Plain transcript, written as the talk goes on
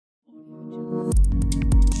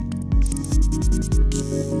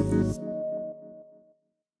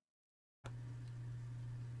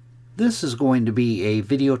This is going to be a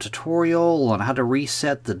video tutorial on how to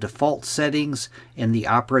reset the default settings in the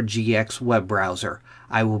Opera GX web browser.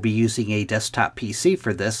 I will be using a desktop PC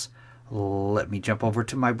for this. Let me jump over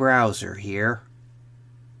to my browser here.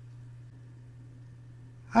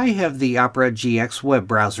 I have the Opera GX web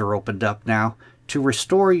browser opened up now. To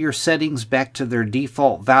restore your settings back to their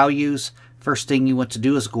default values, first thing you want to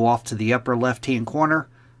do is go off to the upper left hand corner,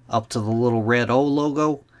 up to the little red O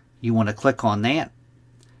logo. You want to click on that.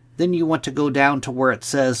 Then you want to go down to where it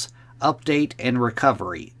says Update and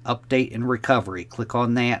Recovery. Update and Recovery. Click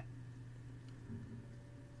on that.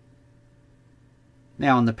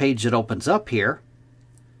 Now on the page that opens up here,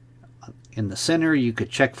 in the center you could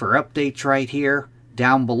check for updates right here.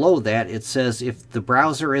 Down below that it says if the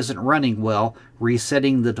browser isn't running well,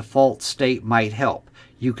 resetting the default state might help.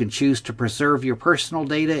 You can choose to preserve your personal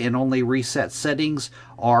data and only reset settings,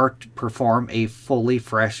 or to perform a fully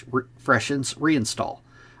freshens reinstall.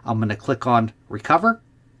 I'm going to click on Recover.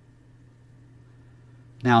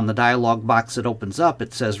 Now in the dialog box that opens up,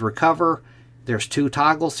 it says Recover. There's two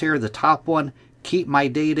toggles here. The top one, Keep My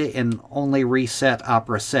Data and Only Reset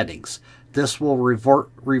Opera Settings. This will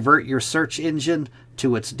revert your search engine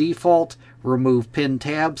to its default, remove pinned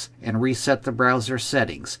tabs, and reset the browser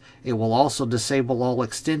settings. It will also disable all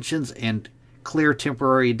extensions and clear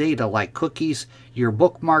temporary data like cookies. Your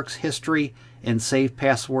bookmarks, history, and saved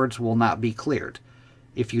passwords will not be cleared.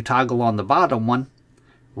 If you toggle on the bottom one,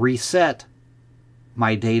 Reset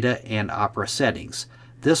My Data and Opera Settings.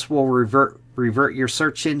 This will revert your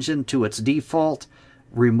search engine to its default,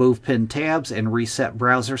 remove pinned tabs, and reset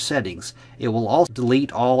browser settings. It will also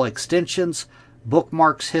delete all extensions,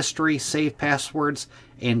 bookmarks, history, save passwords,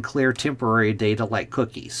 and clear temporary data like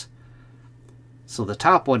cookies. So the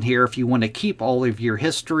top one here, if you want to keep all of your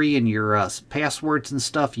history and your passwords and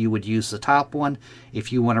stuff, you would use the top one.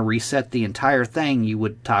 If you want to reset the entire thing, you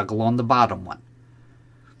would toggle on the bottom one.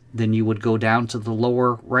 Then you would go down to the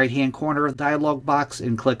lower right hand corner of the dialog box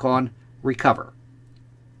and click on Recover.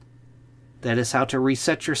 That is how to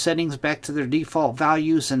reset your settings back to their default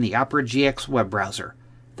values in the Opera GX web browser.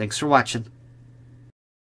 Thanks for watching.